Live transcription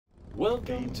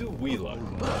Welcome to WELUCK.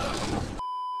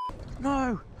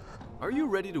 No! Are you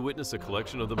ready to witness a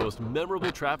collection of the most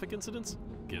memorable traffic incidents?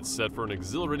 Get set for an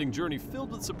exhilarating journey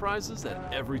filled with surprises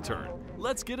at every turn.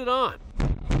 Let's get it on!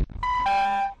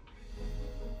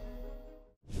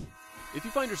 If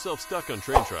you find yourself stuck on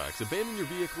train tracks, abandon your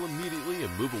vehicle immediately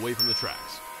and move away from the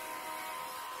tracks.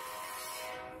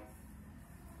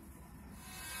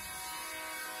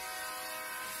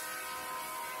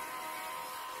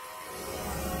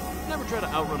 Never try to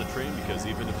outrun a train because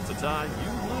even if it's a tie,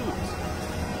 you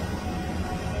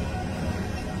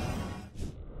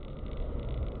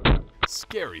lose.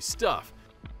 Scary stuff.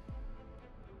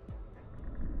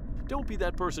 Don't be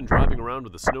that person driving around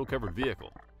with a snow-covered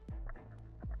vehicle.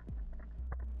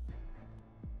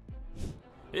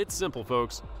 It's simple,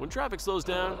 folks. When traffic slows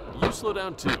down, you slow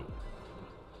down too.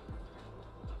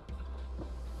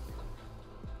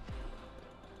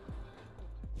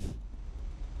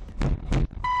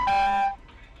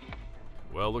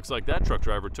 Well, looks like that truck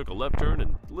driver took a left turn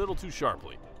and a little too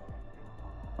sharply.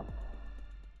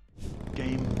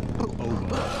 Game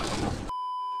over.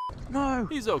 No!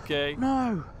 He's okay.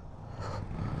 No!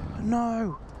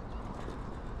 No!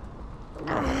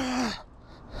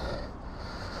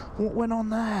 What went on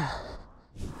there?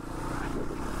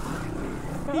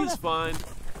 He's fine.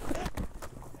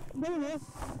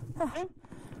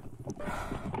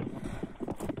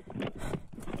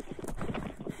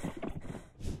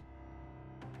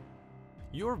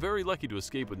 You're very lucky to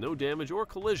escape with no damage or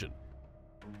collision.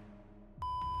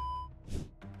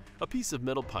 A piece of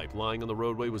metal pipe lying on the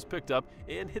roadway was picked up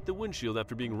and hit the windshield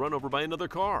after being run over by another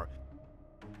car.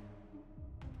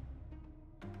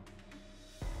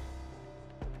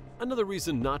 Another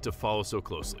reason not to follow so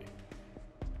closely.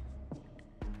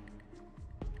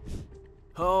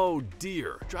 Oh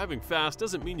dear, driving fast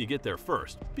doesn't mean you get there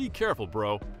first. Be careful,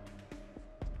 bro.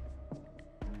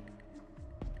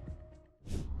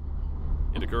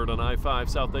 It occurred on I-5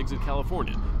 South Exit,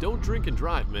 California. Don't drink and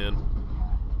drive, man.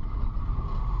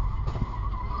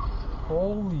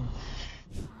 Holy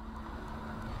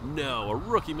No, a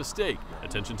rookie mistake.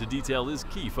 Attention to detail is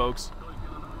key, folks.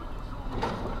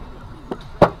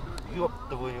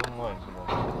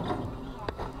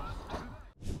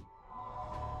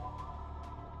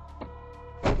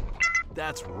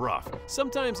 That's rough.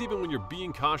 Sometimes even when you're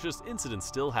being cautious, incidents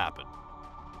still happen.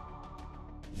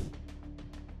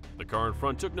 The car in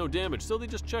front took no damage, so they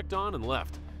just checked on and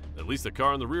left. At least the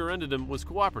car on the rear end of him was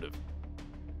cooperative.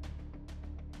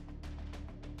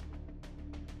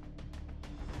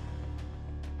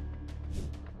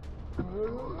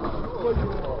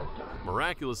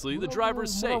 Miraculously, the driver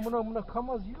is safe.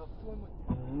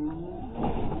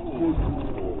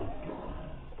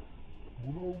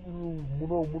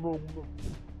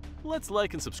 Let's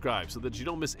like and subscribe so that you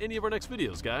don't miss any of our next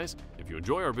videos, guys. If you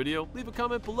enjoy our video, leave a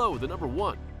comment below with the number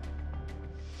 1.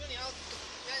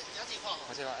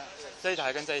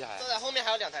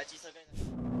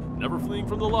 Never fleeing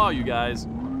from the law, you guys.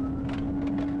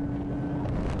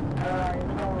 Alright,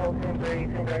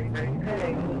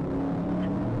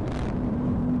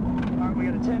 we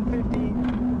got a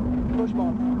 1050 push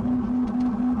bump.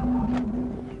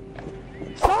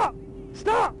 Stop!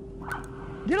 Stop!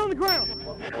 Get on the ground!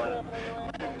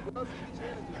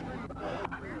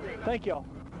 Thank y'all.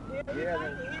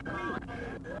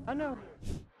 I know.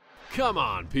 Come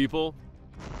on, people.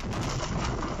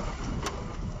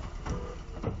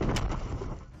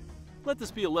 Let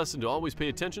this be a lesson to always pay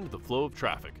attention to the flow of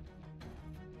traffic.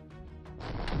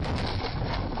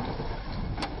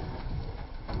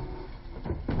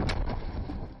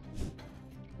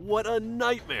 What a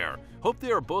nightmare! Hope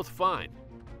they are both fine.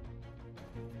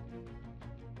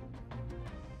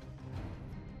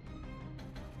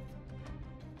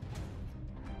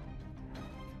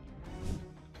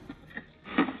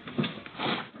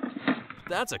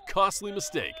 That's a costly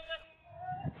mistake.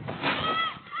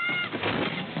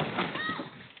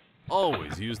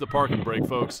 Always use the parking brake,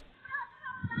 folks.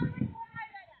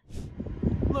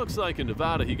 Looks like in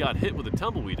Nevada he got hit with a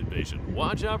tumbleweed invasion.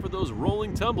 Watch out for those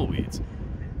rolling tumbleweeds.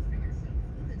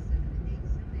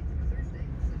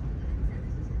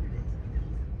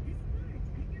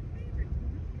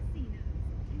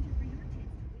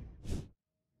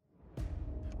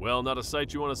 Well, not a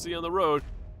sight you want to see on the road.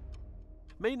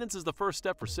 Maintenance is the first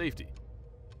step for safety.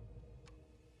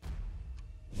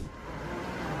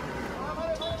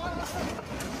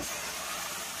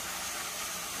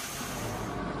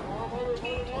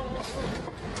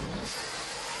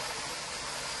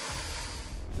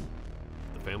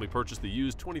 The family purchased the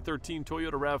used 2013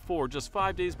 Toyota RAV4 just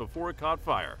 5 days before it caught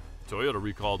fire. Toyota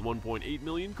recalled 1.8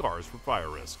 million cars for fire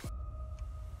risk.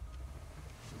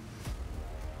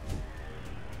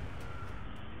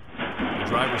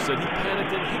 driver said he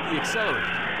panicked and hit the accelerator.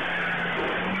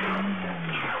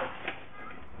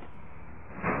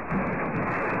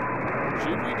 She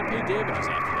agreed to pay damages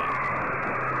after that.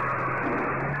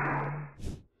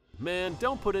 Man,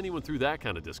 don't put anyone through that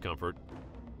kind of discomfort.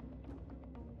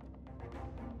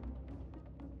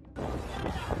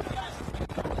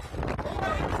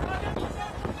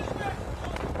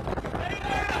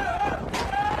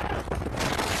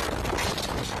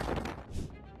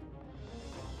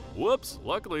 Whoops,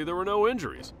 luckily there were no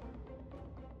injuries.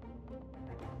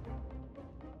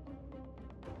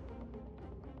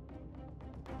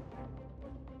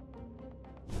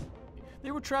 They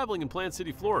were traveling in Plant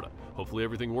City, Florida. Hopefully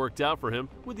everything worked out for him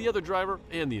with the other driver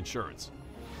and the insurance.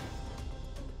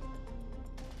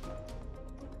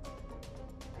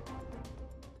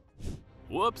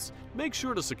 Whoops, make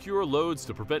sure to secure loads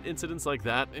to prevent incidents like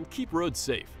that and keep roads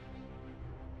safe.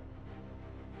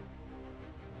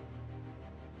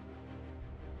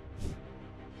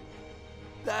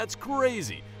 That's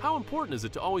crazy! How important is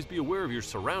it to always be aware of your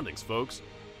surroundings, folks?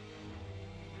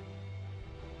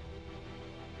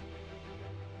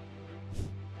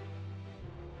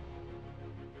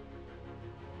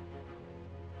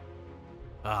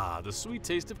 Ah, the sweet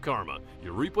taste of karma.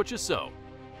 You reap what you sow.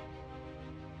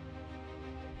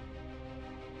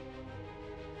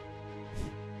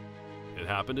 It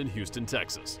happened in Houston,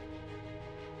 Texas.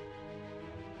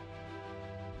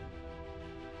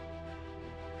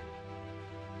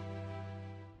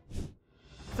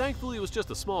 Thankfully, it was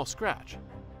just a small scratch.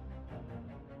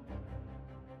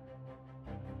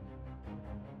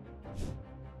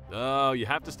 Oh, you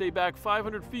have to stay back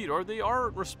 500 feet or they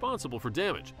aren't responsible for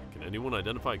damage. Can anyone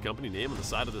identify a company name on the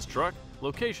side of this truck?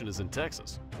 Location is in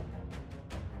Texas.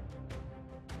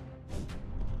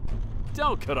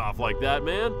 Don't cut off like that,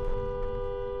 man.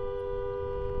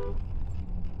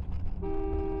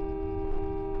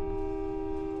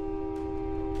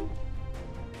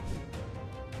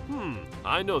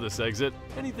 I know this exit.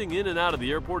 Anything in and out of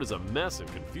the airport is a mess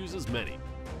and confuses many.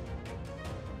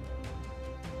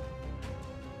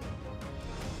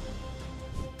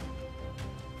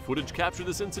 Footage captured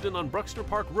this incident on Bruxner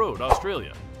Park Road,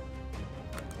 Australia.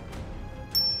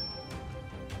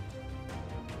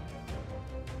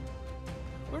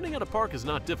 Learning how to park is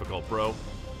not difficult, bro.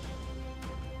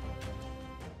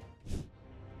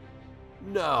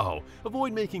 No!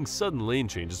 Avoid making sudden lane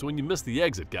changes when you miss the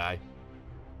exit, guy.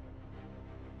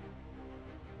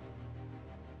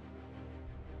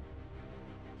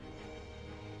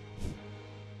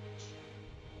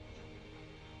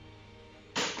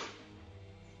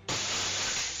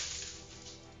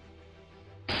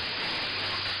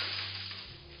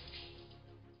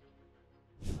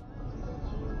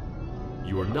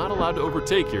 You are not allowed to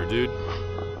overtake here, dude.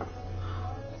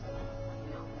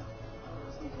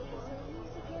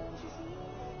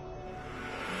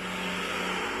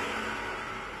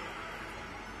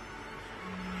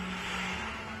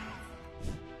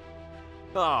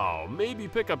 Oh, maybe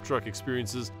pickup truck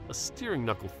experiences a steering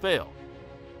knuckle fail.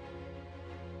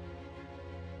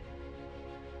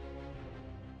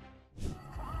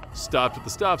 Stopped at the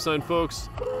stop sign, folks.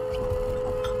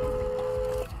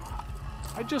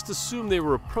 I just assumed they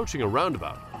were approaching a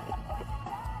roundabout.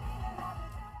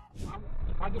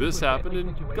 This happened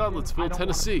in Godletsville,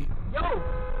 Tennessee.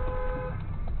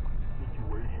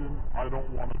 Situation, I don't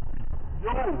want to be.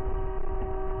 Yo!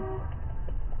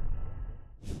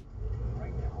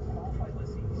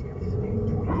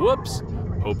 Whoops!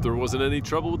 Hope there wasn't any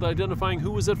trouble with identifying who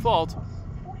was at fault.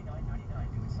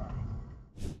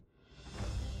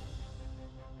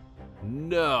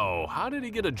 No, how did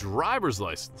he get a driver's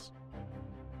license?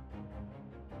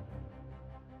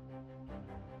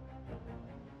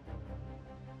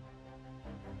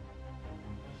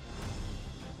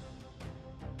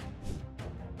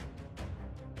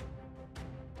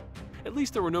 At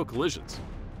least there were no collisions.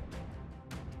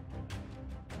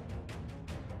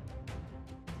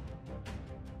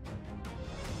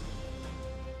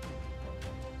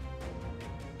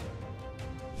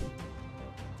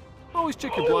 Always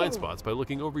check your blind spots by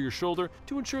looking over your shoulder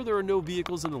to ensure there are no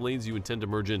vehicles in the lanes you intend to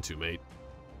merge into, mate.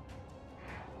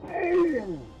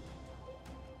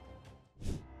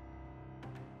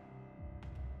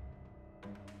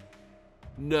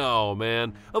 No,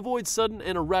 man. Avoid sudden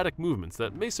and erratic movements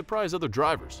that may surprise other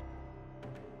drivers.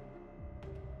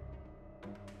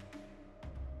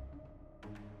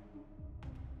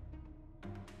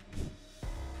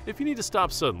 If you need to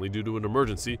stop suddenly due to an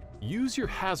emergency, use your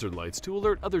hazard lights to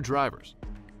alert other drivers.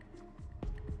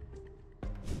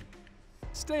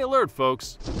 Stay alert,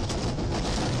 folks.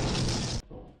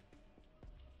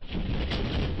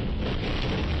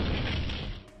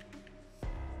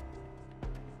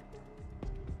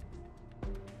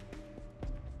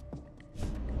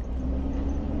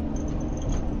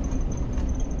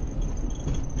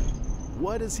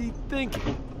 What is he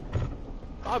thinking?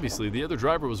 Obviously, the other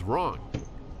driver was wrong.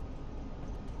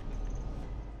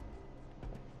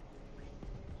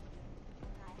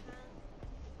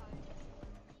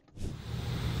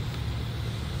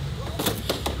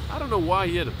 I don't know why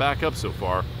he had to back up so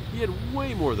far. He had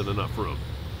way more than enough room.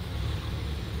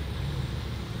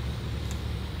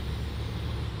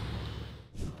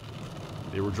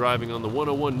 They were driving on the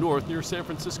 101 North near San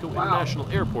Francisco International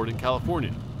Airport in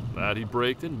California. Glad he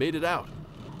braked and made it out.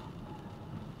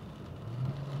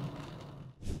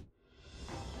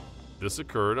 This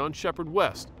occurred on Shepherd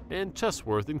West and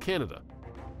Chesworth in Canada.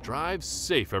 Drive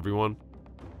safe, everyone.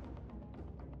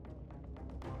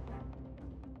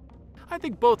 I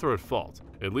think both are at fault.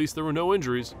 At least there were no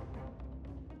injuries.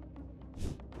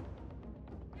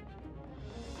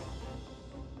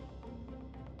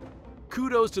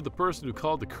 Kudos to the person who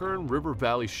called the Kern River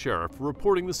Valley Sheriff for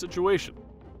reporting the situation.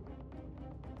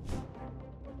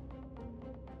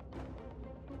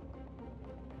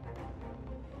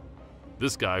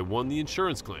 This guy won the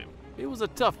insurance claim. It was a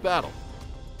tough battle.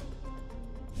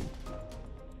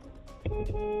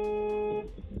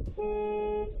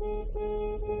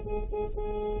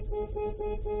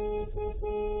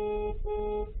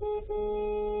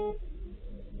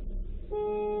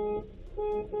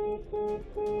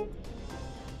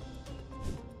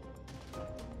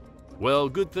 Well,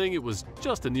 good thing it was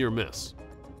just a near miss.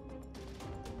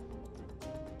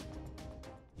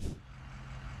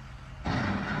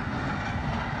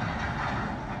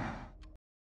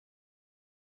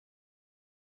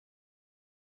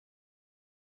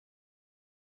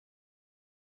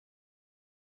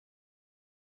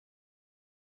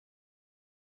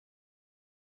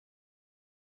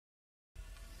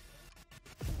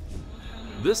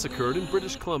 This occurred in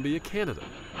British Columbia, Canada.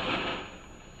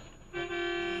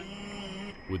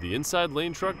 Would the inside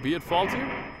lane truck be at fault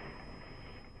here?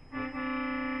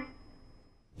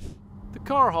 The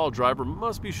car haul driver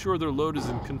must be sure their load is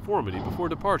in conformity before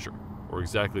departure, or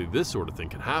exactly this sort of thing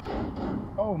can happen.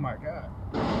 Oh my God.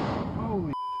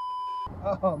 Holy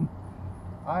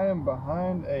I am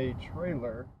behind a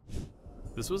trailer.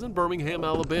 This was in Birmingham,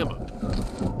 Alabama.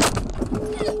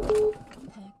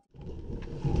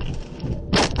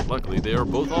 Luckily, they are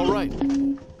both all right.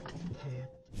 You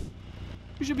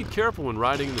should be careful when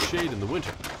riding in the shade in the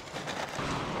winter.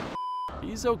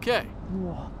 He's okay.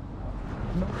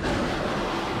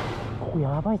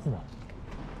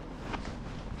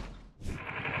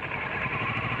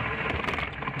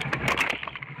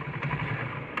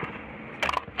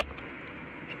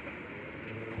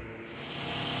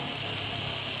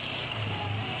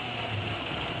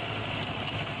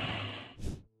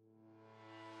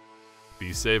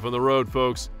 Be safe on the road,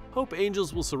 folks. Hope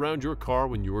angels will surround your car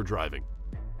when you are driving.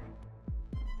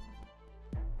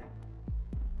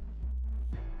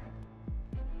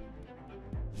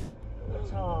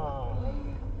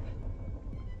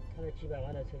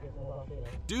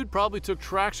 Dude probably took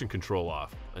traction control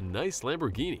off. A nice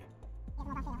Lamborghini.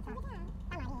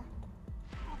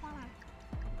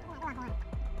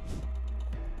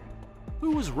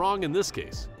 Who was wrong in this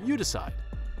case? You decide.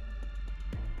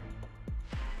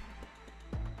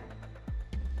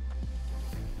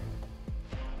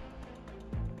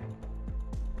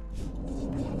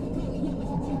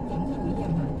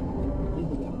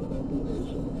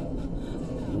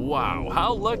 Wow,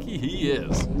 how lucky he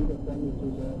is.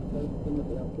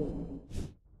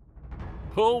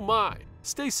 Oh my!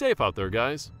 Stay safe out there,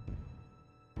 guys.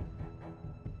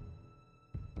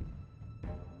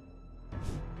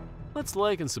 Let's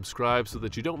like and subscribe so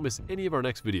that you don't miss any of our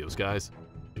next videos, guys.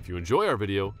 If you enjoy our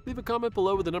video, leave a comment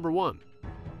below with the number 1.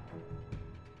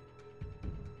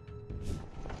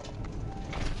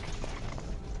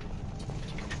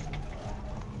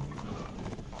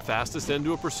 Fastest end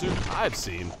to a pursuit I've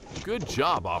seen. Good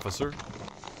job, officer.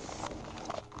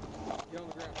 Get on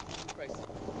the ground. Your face.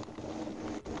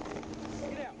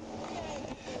 Get out.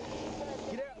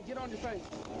 Get out and get on your face.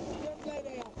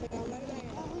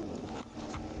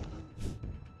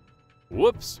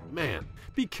 Whoops, man.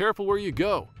 Be careful where you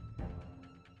go.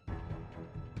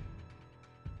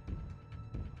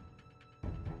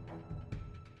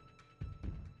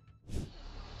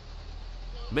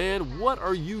 Man, what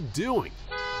are you doing?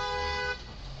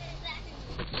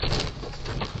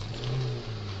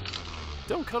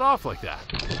 Don't cut off like that.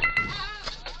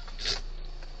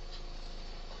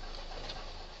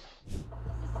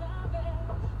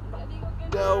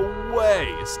 No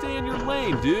way! Stay in your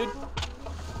lane, dude.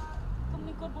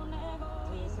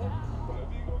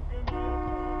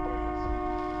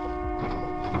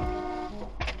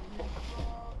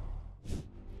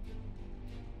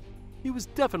 He was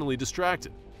definitely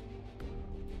distracted.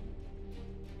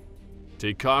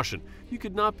 take caution. You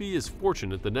could not be as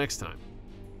fortunate the next time.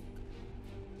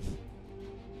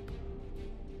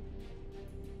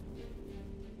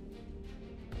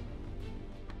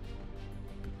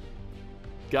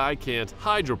 Guy can't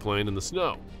hydroplane in the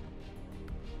snow.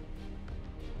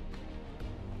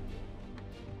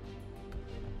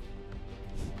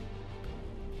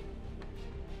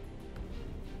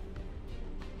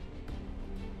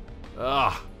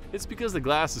 It's because the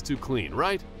glass is too clean,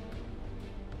 right?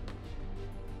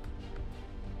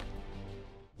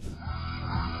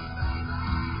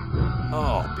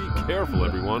 Oh, be careful,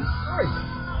 everyone.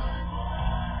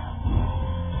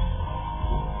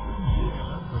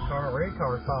 Race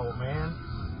car fault, man.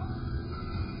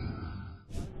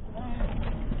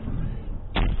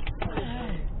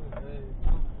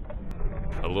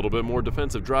 A little bit more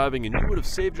defensive driving and you would have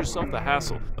saved yourself the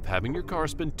hassle of having your car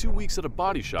spend 2 weeks at a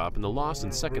body shop and the loss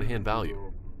in secondhand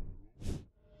value.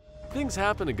 Things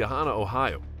happen in Gahanna,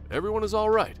 Ohio. Everyone is all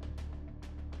right.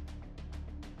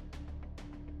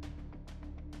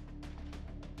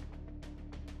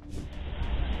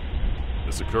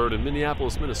 This occurred in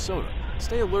Minneapolis, Minnesota.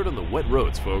 Stay alert on the wet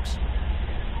roads, folks.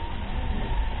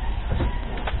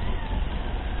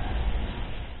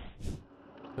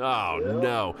 Oh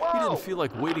no, he didn't feel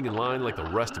like waiting in line like the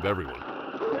rest of everyone.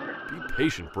 Be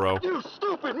patient, bro. You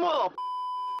stupid mother.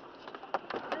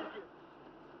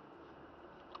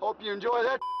 Hope you enjoy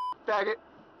that, faggot.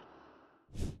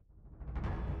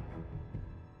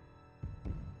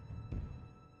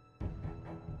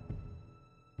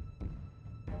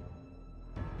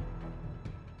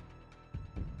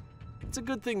 It's a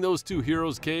good thing those two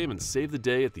heroes came and saved the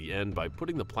day at the end by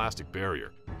putting the plastic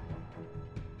barrier.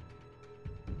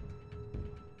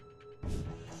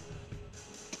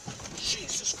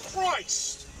 Jesus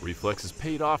Christ! Reflexes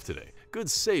paid off today. Good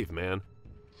save, man.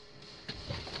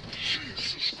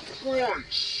 Jesus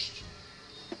Christ!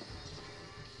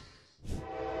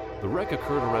 The wreck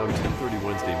occurred around 10:30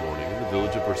 Wednesday morning in the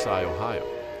village of Versailles, Ohio.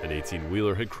 An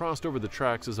 18-wheeler had crossed over the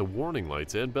tracks as the warning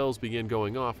lights and bells began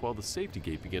going off while the safety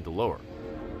gate began to lower.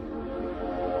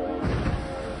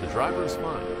 The driver is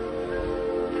fine.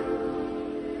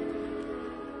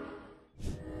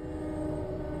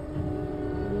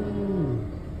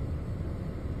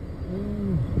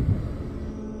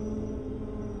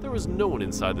 There was no one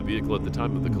inside the vehicle at the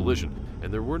time of the collision,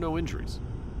 and there were no injuries.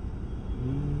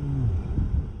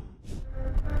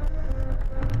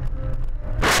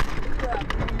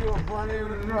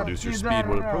 Reduce your speed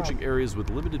when approaching areas with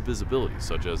limited visibility,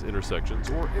 such as intersections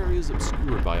or areas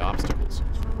obscured by obstacles.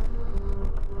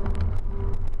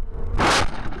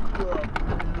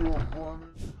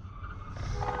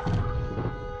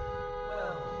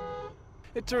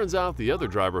 It turns out the other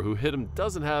driver who hit him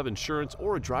doesn't have insurance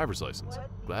or a driver's license.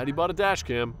 Glad he bought a dash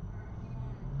cam.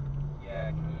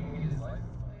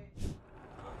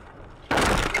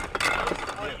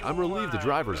 I'm relieved the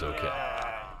driver's okay.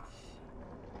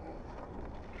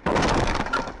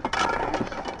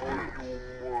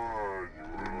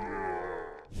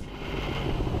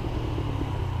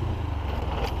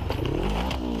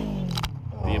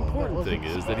 The important thing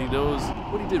is that he knows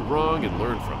what he did wrong and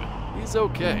learned from it. He's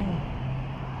okay.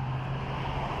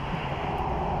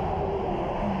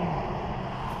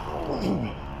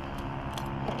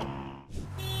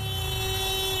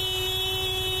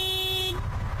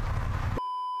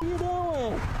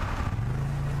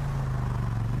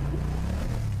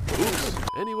 Oops.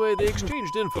 Anyway, they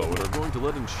exchanged info and are going to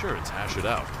let insurance hash it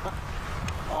out.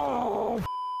 Oh,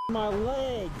 my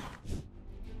leg.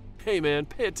 Hey man,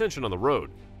 pay attention on the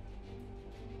road.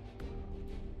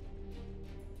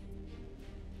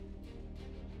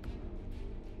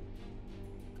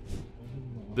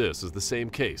 This is the same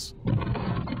case.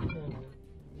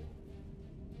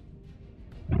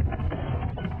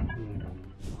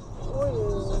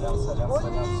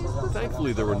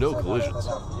 Thankfully, there were no collisions.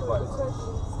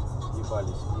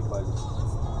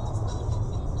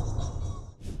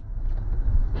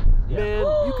 Man,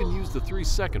 you can use the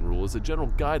 3-second rule as a general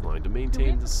guideline to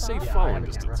maintain the safe following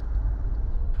distance.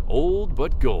 Old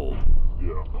but gold.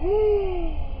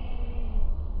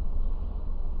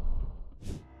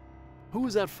 Who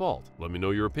is at fault? Let me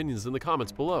know your opinions in the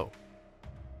comments below.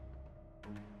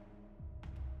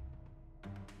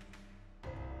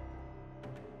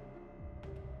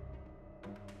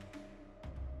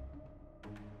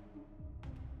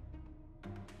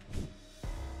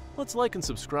 Let's like and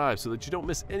subscribe so that you don't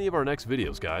miss any of our next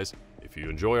videos, guys. If you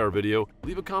enjoy our video,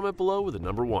 leave a comment below with a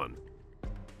number 1.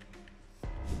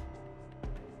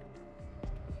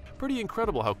 Pretty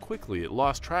incredible how quickly it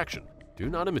lost traction. Do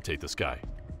not imitate this guy.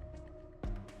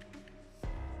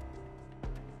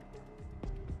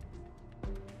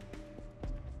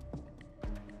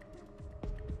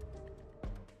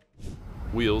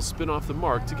 Wheels spin off the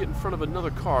mark to get in front of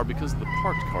another car because of the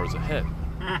parked cars ahead.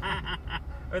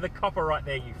 Oh, the copper right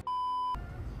there, you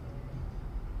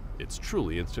It's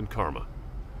truly instant karma.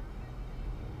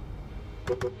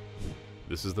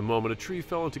 This is the moment a tree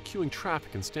fell into queuing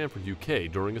traffic in Stamford,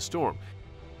 UK during a storm.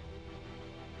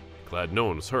 Glad no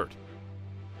one was hurt.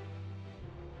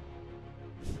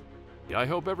 I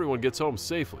hope everyone gets home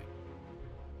safely.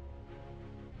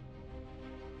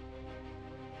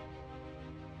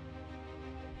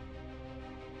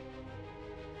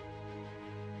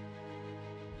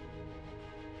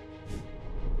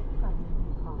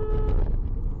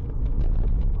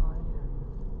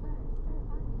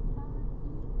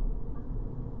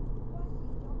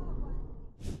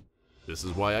 This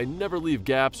is why I never leave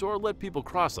gaps or let people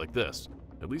cross like this.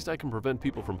 At least I can prevent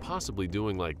people from possibly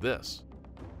doing like this.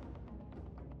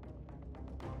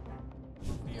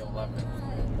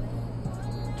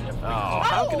 Oh,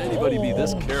 how can anybody be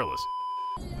this careless?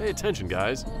 Pay attention,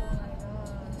 guys.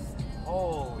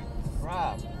 Holy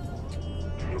crap.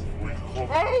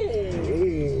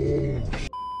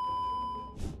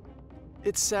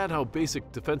 It's sad how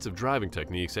basic defensive driving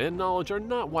techniques and knowledge are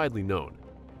not widely known.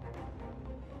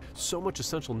 So much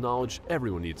essential knowledge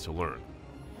everyone needs to learn.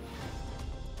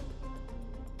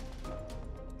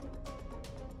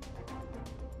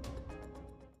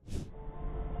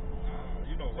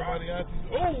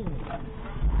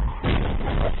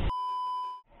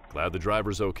 Glad the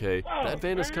driver's okay. That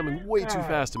van is coming way too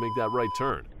fast to make that right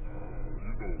turn.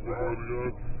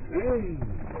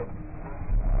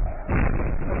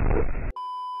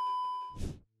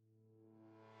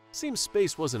 Seems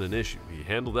space wasn't an issue. He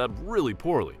handled that really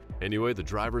poorly. Anyway, the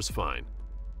driver's fine.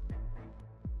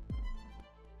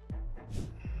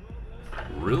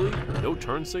 Really? No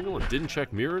turn signal and didn't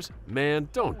check mirrors? Man,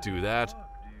 don't do that.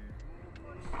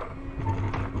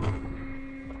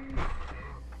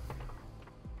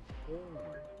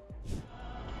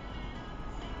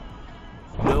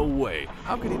 No way.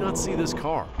 How could he not see this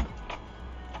car?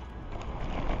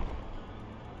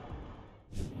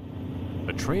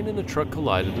 A train and a truck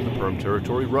collided in the Perm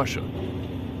territory, Russia.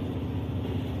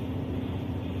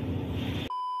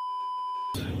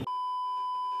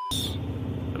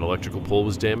 An electrical pole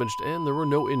was damaged and there were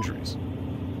no injuries.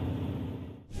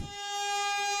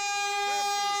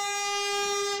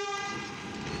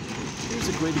 Here's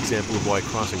a great example of why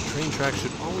crossing train tracks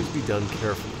should always be done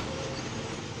carefully.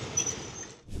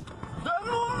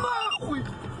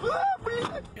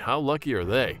 How lucky are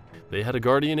they? They had a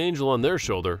guardian angel on their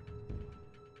shoulder.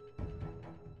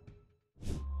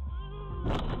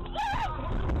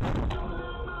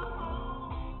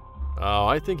 Oh,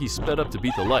 I think he sped up to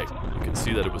beat the light. You can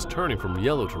see that it was turning from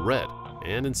yellow to red.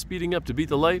 And in speeding up to beat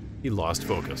the light, he lost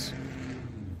focus.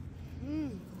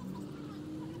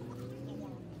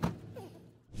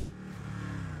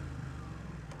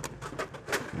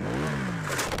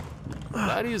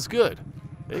 That is good.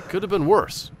 It could have been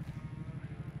worse.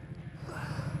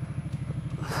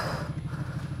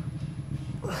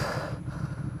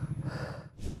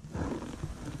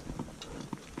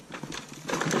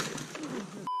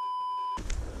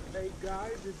 Hey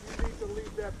guys, if you need to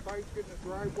leave that bike in the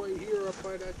driveway here up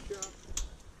by that shop.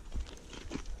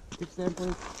 It's down,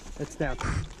 please. It's down.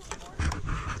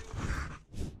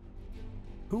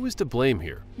 Who is to blame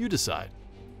here? You decide.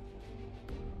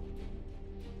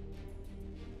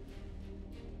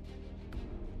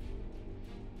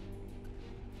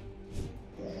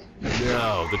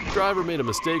 No, the driver made a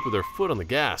mistake with their foot on the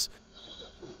gas.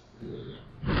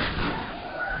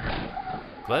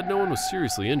 Glad no one was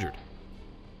seriously injured.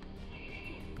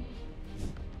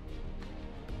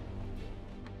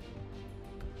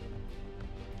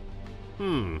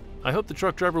 I hope the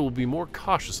truck driver will be more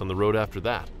cautious on the road after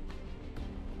that.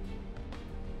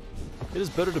 It is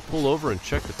better to pull over and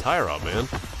check the tire out, man.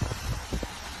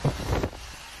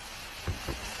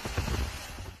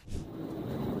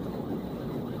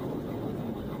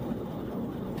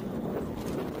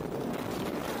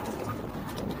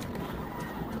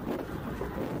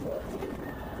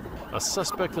 A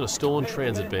suspect in a stolen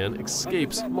transit van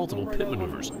escapes multiple pit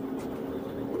maneuvers.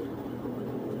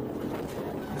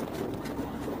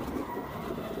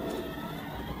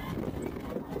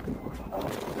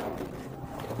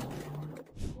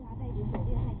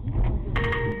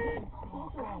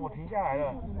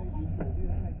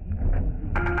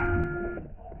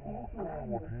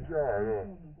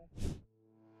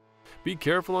 Be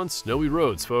careful on snowy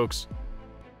roads, folks.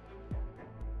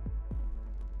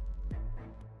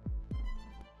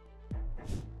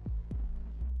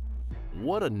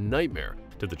 What a nightmare.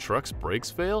 Did the truck's brakes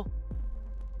fail?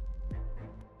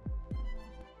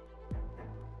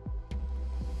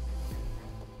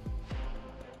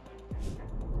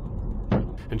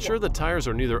 Ensure that tires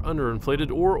are neither underinflated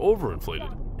or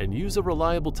overinflated, and use a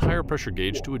reliable tire pressure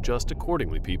gauge to adjust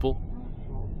accordingly, people.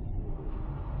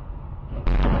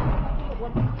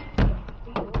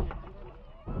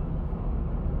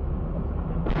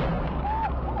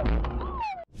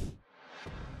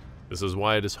 This is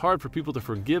why it is hard for people to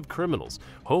forgive criminals.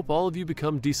 Hope all of you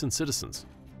become decent citizens.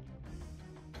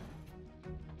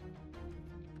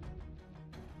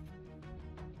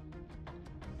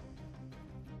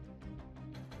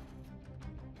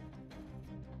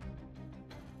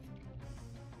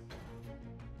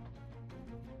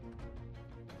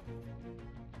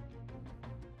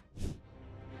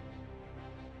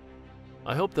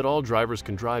 I hope that all drivers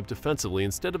can drive defensively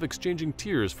instead of exchanging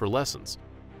tears for lessons.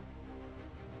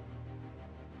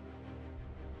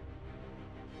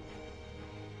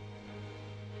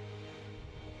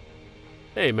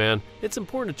 Hey man, it's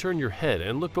important to turn your head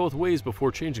and look both ways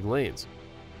before changing lanes.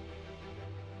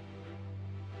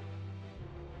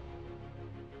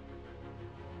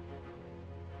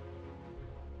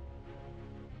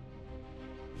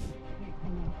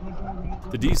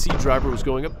 The DC driver was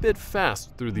going a bit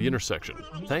fast through the intersection.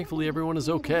 Thankfully, everyone is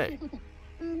okay.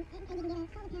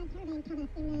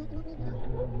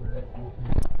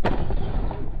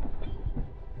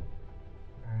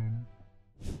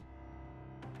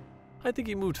 I think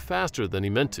he moved faster than he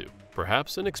meant to.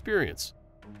 Perhaps inexperience.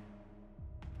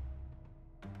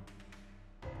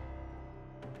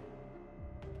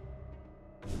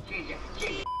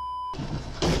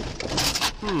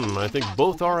 I think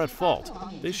both are at fault.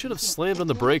 They should have slammed on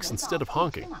the brakes instead of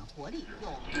honking.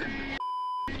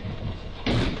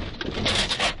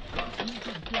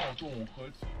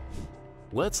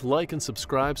 Let's like and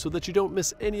subscribe so that you don't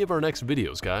miss any of our next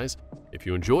videos, guys. If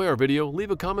you enjoy our video,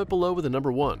 leave a comment below with the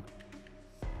number 1.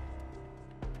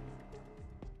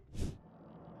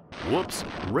 Whoops!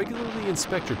 Regularly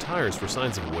inspect your tires for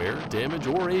signs of wear, damage,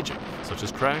 or aging, such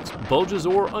as cracks, bulges,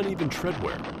 or uneven tread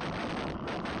wear.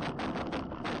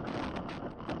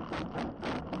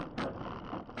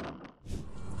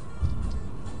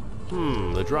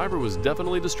 The driver was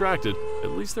definitely distracted.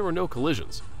 At least there were no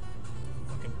collisions.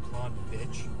 Fucking blonde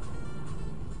bitch.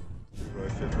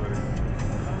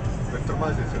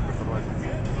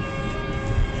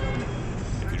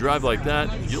 If you drive like that,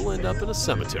 you'll end up in a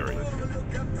cemetery.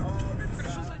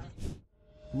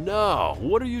 No,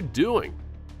 what are you doing?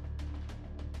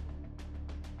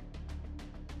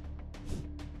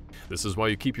 This is why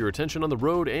you keep your attention on the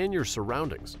road and your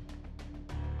surroundings.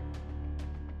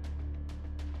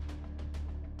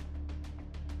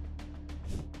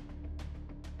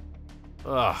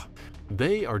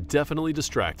 They are definitely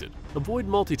distracted. Avoid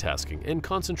multitasking and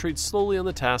concentrate slowly on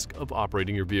the task of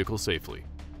operating your vehicle safely.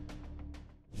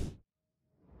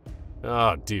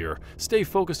 Ah, dear. Stay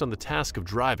focused on the task of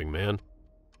driving, man.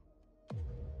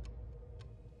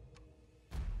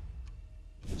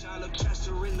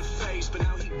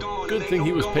 Good thing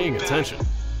he was paying attention.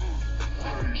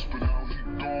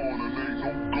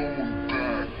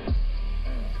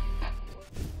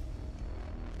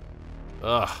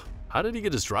 How did he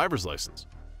get his driver's license?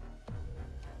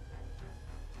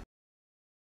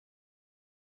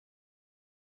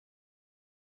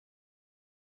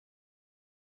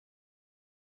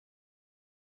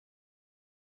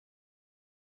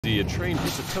 A train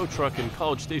hits a tow truck in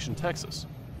College Station, Texas.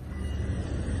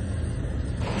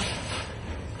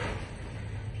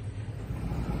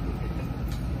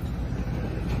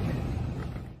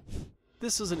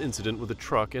 This is an incident with a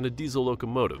truck and a diesel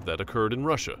locomotive that occurred in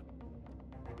Russia.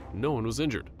 No one was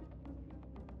injured.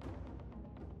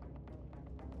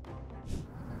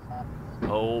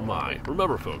 Oh my.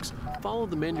 Remember folks, follow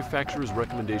the manufacturer's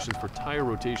recommendations for tire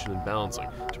rotation and balancing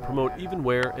to promote even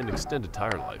wear and extended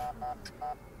tire life.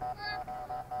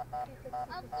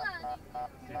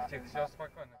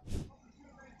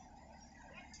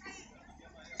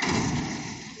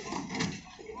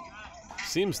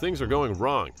 Seems things are going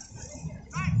wrong.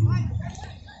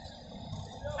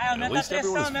 At least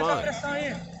everyone is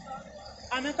fine.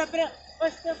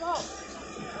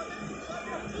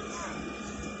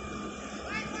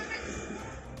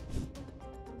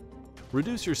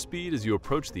 Reduce your speed as you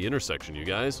approach the intersection, you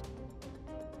guys.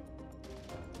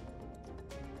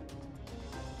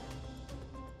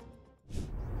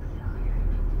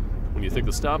 When you think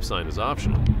the stop sign is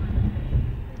optional,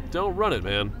 don't run it,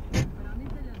 man.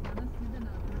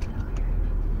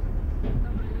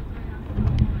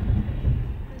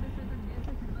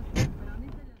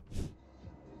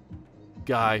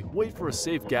 Guy, wait for a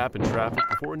safe gap in traffic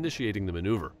before initiating the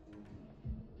maneuver.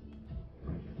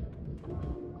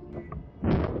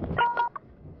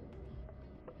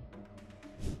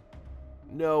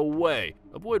 No way.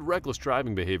 Avoid reckless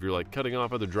driving behavior like cutting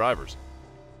off other drivers.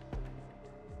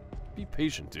 Be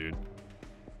patient, dude.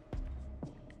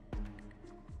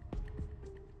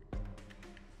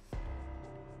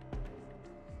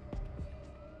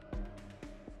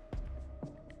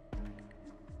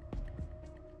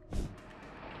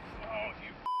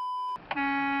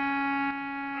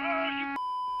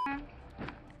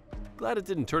 Glad it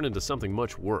didn't turn into something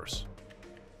much worse.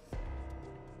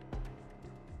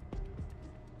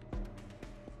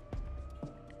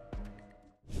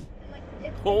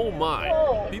 Oh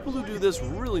my! People who do this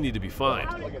really need to be fined.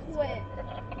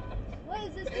 What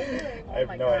is this thing doing? I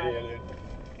have no idea,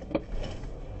 dude.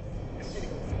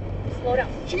 Slow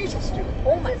down. Jesus, dude.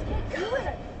 Oh my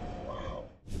god.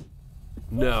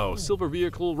 No, silver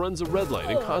vehicle runs a red light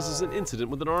and causes an incident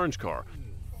with an orange car.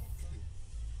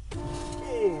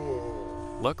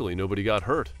 Luckily, nobody got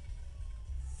hurt.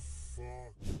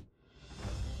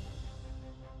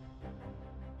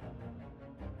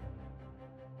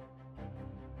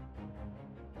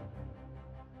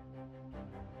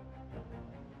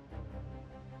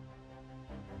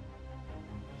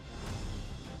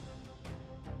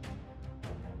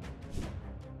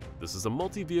 This is a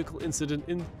multi-vehicle incident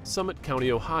in Summit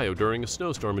County, Ohio during a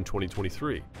snowstorm in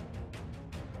 2023.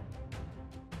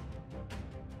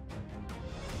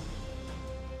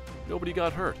 Nobody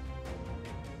got hurt.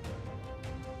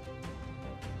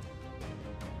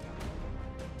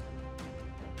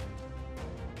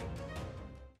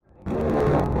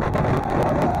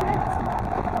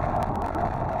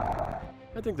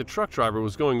 I think the truck driver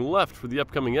was going left for the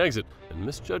upcoming exit and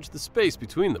misjudged the space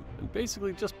between them and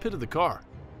basically just pitted the car.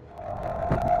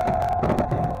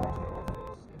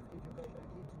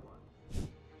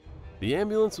 The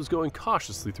ambulance was going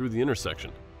cautiously through the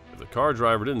intersection. If the car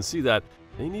driver didn't see that,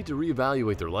 they need to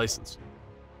reevaluate their license.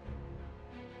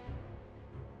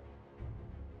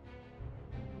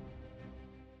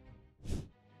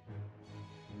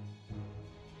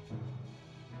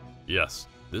 Yes,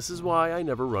 this is why I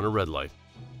never run a red light.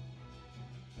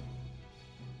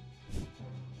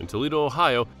 In Toledo,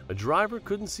 Ohio, a driver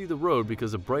couldn't see the road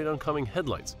because of bright oncoming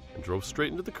headlights and drove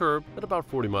straight into the curb at about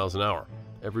 40 miles an hour.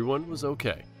 Everyone was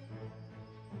okay.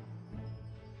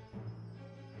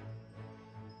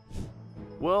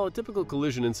 Well, a typical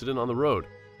collision incident on the road.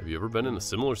 Have you ever been in a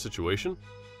similar situation?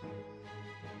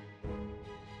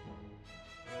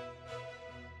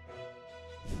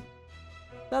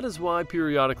 That is why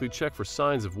periodically check for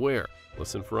signs of wear,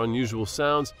 listen for unusual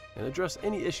sounds, and address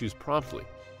any issues promptly.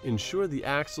 Ensure the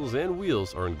axles and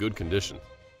wheels are in good condition.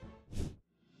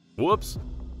 Whoops!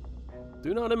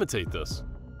 Do not imitate this.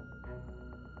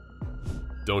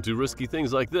 Don't do risky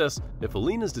things like this. If a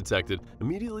lean is detected,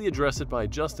 immediately address it by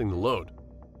adjusting the load.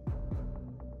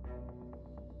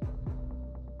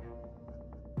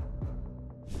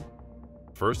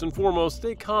 First and foremost,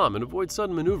 stay calm and avoid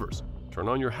sudden maneuvers. Turn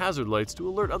on your hazard lights to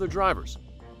alert other drivers.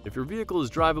 If your vehicle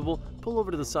is drivable, pull over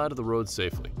to the side of the road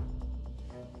safely.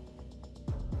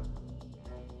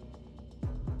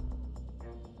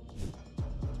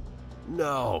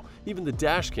 No, even the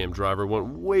dashcam driver went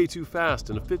way too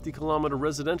fast in a 50-kilometer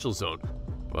residential zone,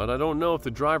 but I don't know if the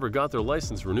driver got their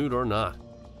license renewed or not.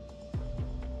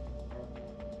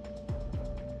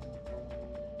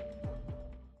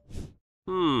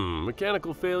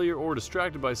 Mechanical failure or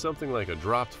distracted by something like a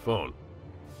dropped phone.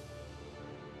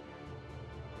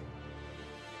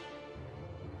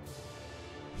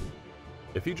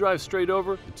 If he drives straight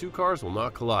over, the two cars will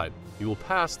not collide. He will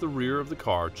pass the rear of the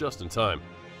car just in time.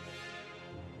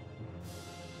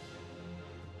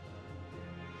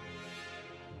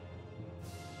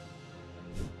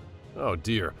 Oh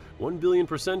dear, 1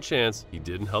 billion% chance he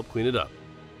didn't help clean it up.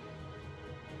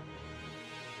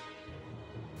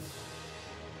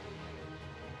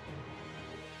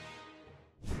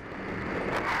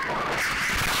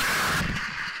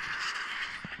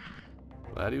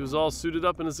 Glad he was all suited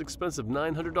up in his expensive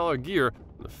 $900 gear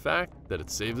and the fact that it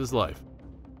saved his life.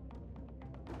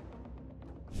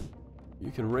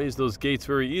 You can raise those gates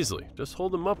very easily. Just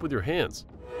hold them up with your hands.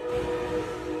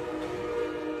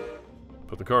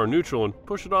 Put the car in neutral and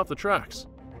push it off the tracks.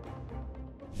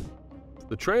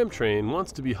 The tram train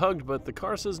wants to be hugged, but the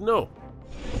car says no.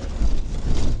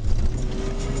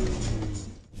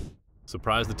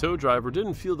 Surprised the tow driver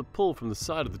didn't feel the pull from the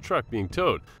side of the truck being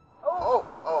towed.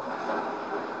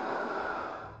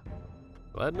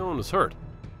 Glad no one was hurt.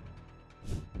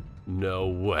 No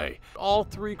way. All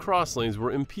three cross lanes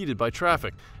were impeded by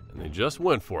traffic, and they just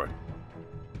went for it.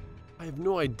 I have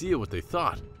no idea what they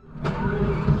thought.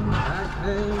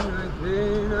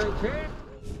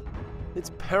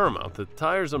 It's paramount that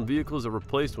tires on vehicles are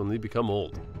replaced when they become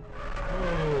old.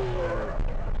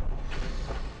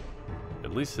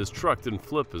 At least his truck didn't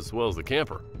flip as well as the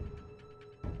camper.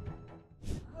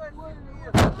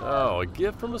 Oh, a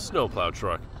gift from a snowplow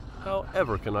truck.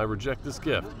 However can I reject this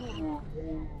gift?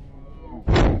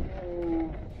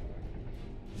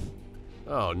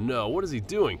 Oh no, what is he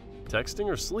doing? Texting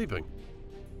or sleeping?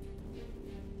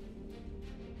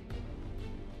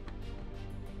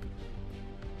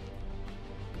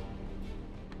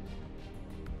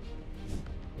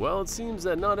 Well, it seems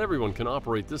that not everyone can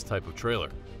operate this type of trailer.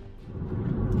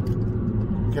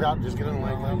 Get out, just get in the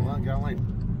lane, get on the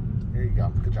lane. There you go,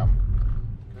 good job.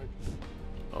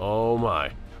 Oh my.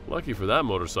 Lucky for that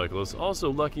motorcyclist, also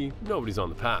lucky nobody's on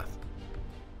the path.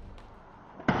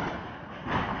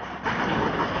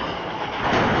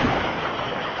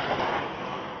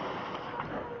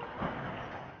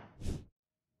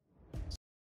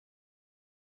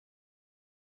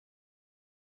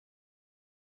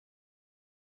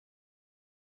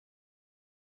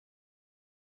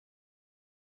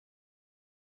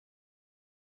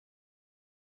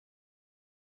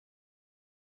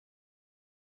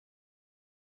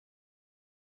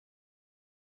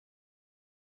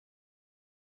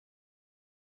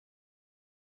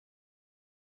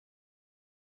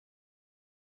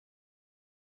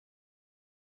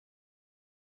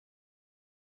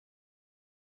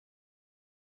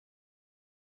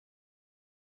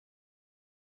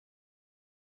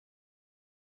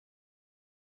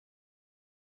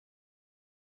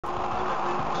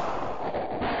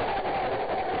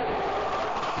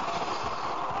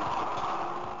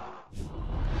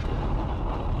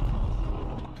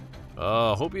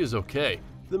 Hope he is okay.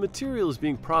 The material is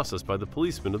being processed by the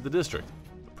policemen of the district.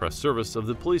 The press service of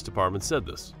the police department said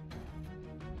this.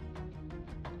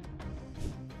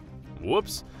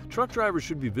 Whoops! Truck drivers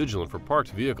should be vigilant for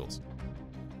parked vehicles.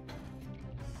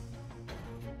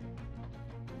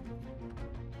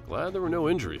 Glad there were no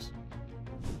injuries.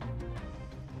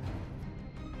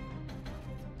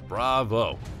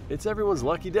 Bravo! It's everyone's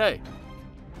lucky day.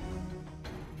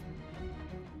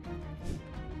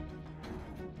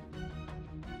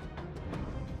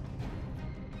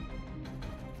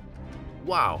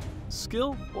 Wow,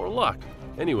 skill or luck?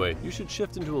 Anyway, you should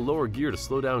shift into a lower gear to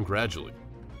slow down gradually.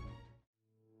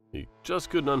 He just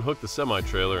couldn't unhook the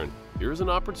semi-trailer, and here's an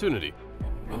opportunity.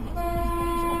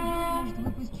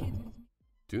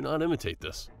 Do not imitate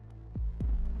this.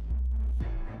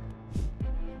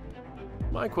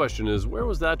 My question is, where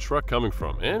was that truck coming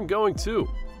from and going to?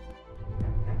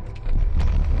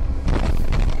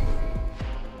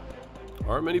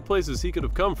 Aren't many places he could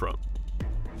have come from.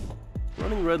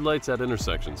 Running red lights at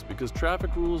intersections because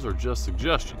traffic rules are just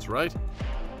suggestions, right?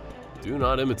 Do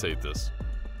not imitate this.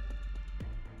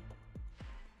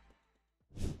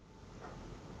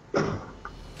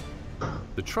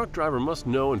 The truck driver must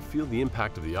know and feel the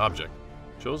impact of the object,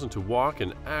 chosen to walk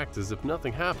and act as if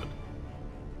nothing happened.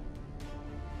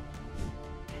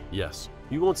 Yes,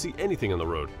 you won't see anything on the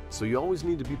road, so you always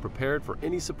need to be prepared for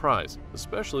any surprise,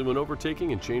 especially when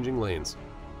overtaking and changing lanes.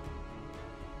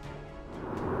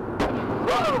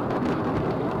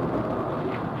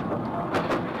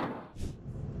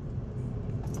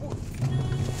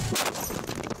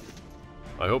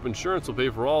 I hope insurance will pay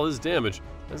for all his damage,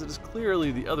 as it is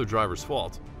clearly the other driver's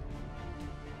fault.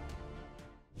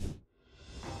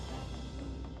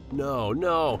 No,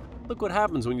 no! Look what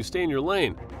happens when you stay in your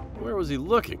lane. Where was he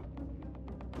looking?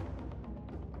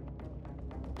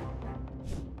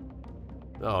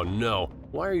 Oh no!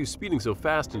 Why are you speeding so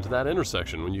fast into that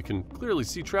intersection when you can clearly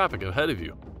see traffic ahead of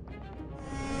you?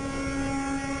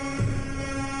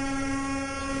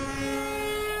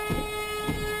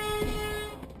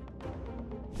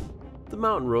 The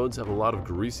mountain roads have a lot of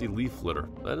greasy leaf litter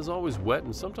that is always wet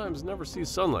and sometimes never sees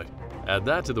sunlight. Add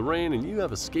that to the rain and you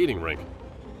have a skating rink.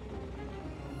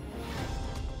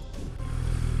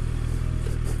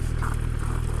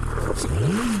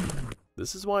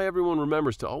 This is why everyone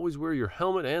remembers to always wear your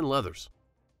helmet and leathers.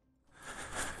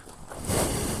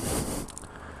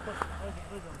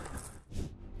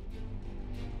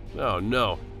 Oh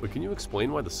no, but can you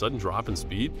explain why the sudden drop in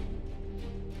speed?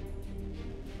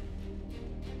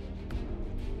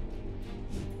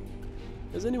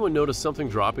 Has anyone noticed something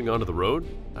dropping onto the road?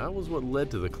 That was what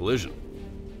led to the collision.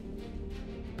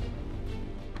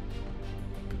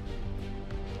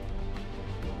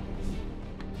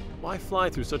 Why fly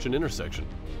through such an intersection?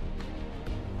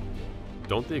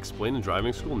 Don't they explain in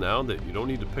driving school now that you don't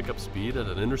need to pick up speed at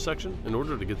an intersection in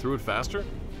order to get through it faster?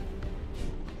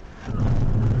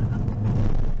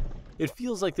 It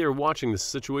feels like they are watching this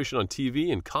situation on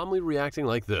TV and calmly reacting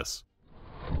like this.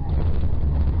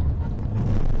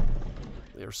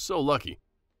 They are so lucky.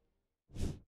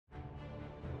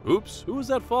 Oops, who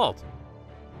was at fault?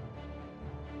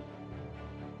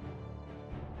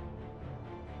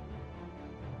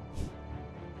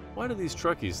 Why do these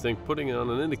truckies think putting on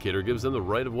an indicator gives them the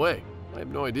right of way? I have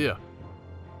no idea.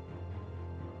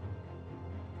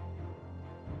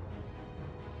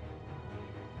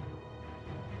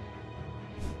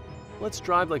 Let's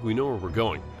drive like we know where we're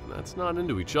going, and that's not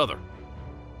into each other.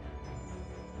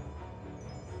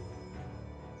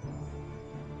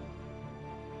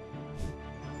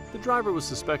 The driver was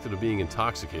suspected of being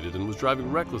intoxicated and was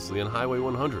driving recklessly on Highway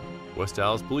 100. West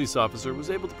Dallas police officer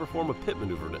was able to perform a pit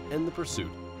maneuver to end the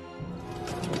pursuit.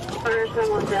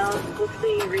 West Dallas, what's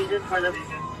the reason for the...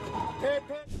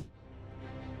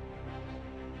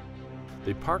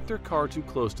 They parked their car too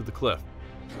close to the cliff.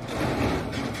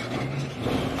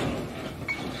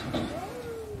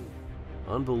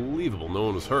 Unbelievable, no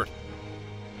one was hurt.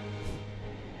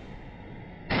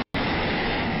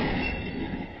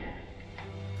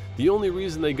 The only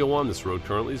reason they go on this road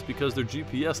currently is because their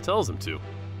GPS tells them to.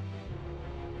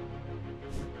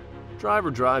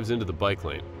 Driver drives into the bike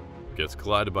lane, gets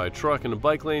collided by a truck in a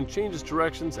bike lane, changes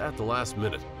directions at the last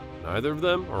minute. Neither of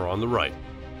them are on the right.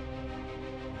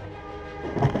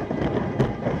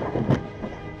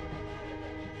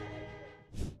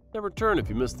 Never turn if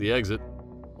you missed the exit.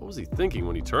 What was he thinking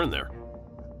when he turned there?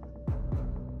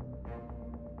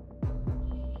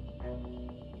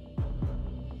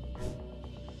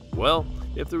 Well,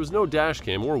 if there was no dash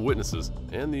cam or witnesses,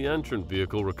 and the entrant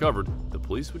vehicle recovered, the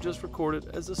police would just record it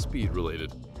as a speed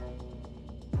related.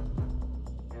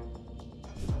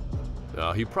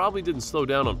 He probably didn't slow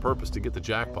down on purpose to get the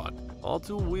jackpot. All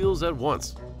two wheels at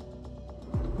once.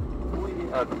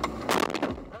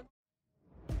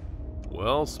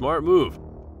 Well, smart move.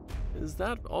 Is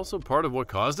that also part of what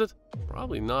caused it?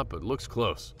 Probably not, but looks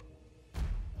close.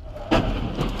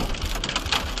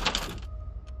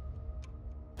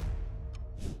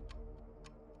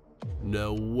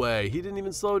 No way, he didn't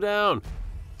even slow down.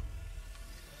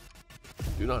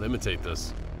 Do not imitate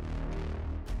this.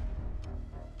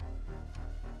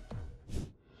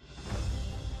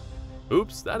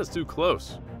 Oops, that is too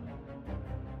close.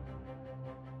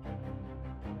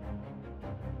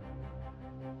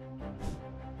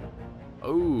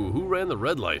 Oh, who ran the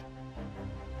red light?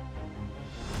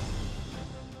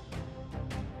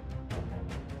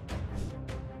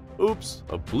 Oops,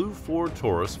 a blue Ford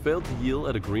Taurus failed to yield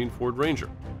at a green Ford Ranger,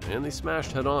 and they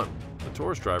smashed head-on. The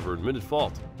Taurus driver admitted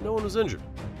fault. No one was injured.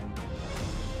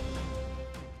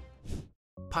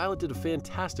 Pilot did a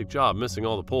fantastic job missing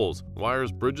all the poles,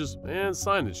 wires, bridges, and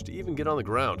signage to even get on the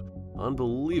ground.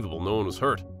 Unbelievable, no one was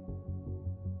hurt.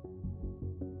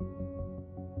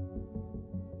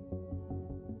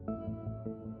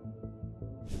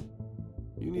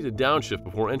 You need a downshift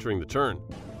before entering the turn.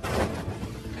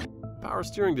 Power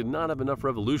steering did not have enough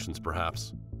revolutions,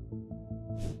 perhaps.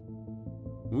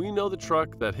 We know the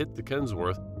truck that hit the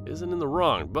Kensworth isn't in the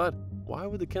wrong, but why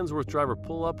would the Kensworth driver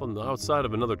pull up on the outside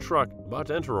of another truck about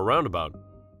to enter a roundabout?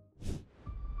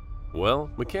 Well,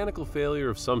 mechanical failure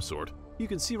of some sort. You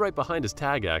can see right behind his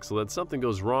tag axle that something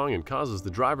goes wrong and causes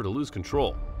the driver to lose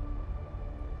control.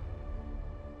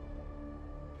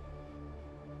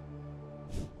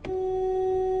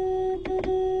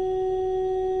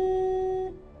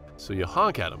 So you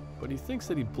honk at him, but he thinks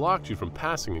that he blocked you from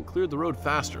passing and cleared the road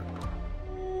faster.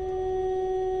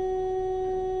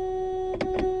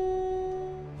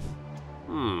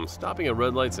 Stopping at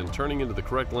red lights and turning into the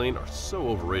correct lane are so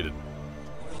overrated.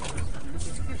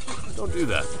 Don't do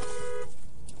that.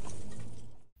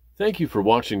 Thank you for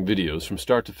watching videos from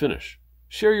start to finish.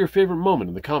 Share your favorite moment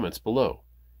in the comments below.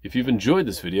 If you've enjoyed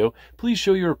this video, please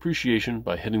show your appreciation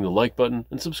by hitting the like button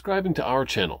and subscribing to our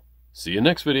channel. See you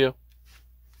next video.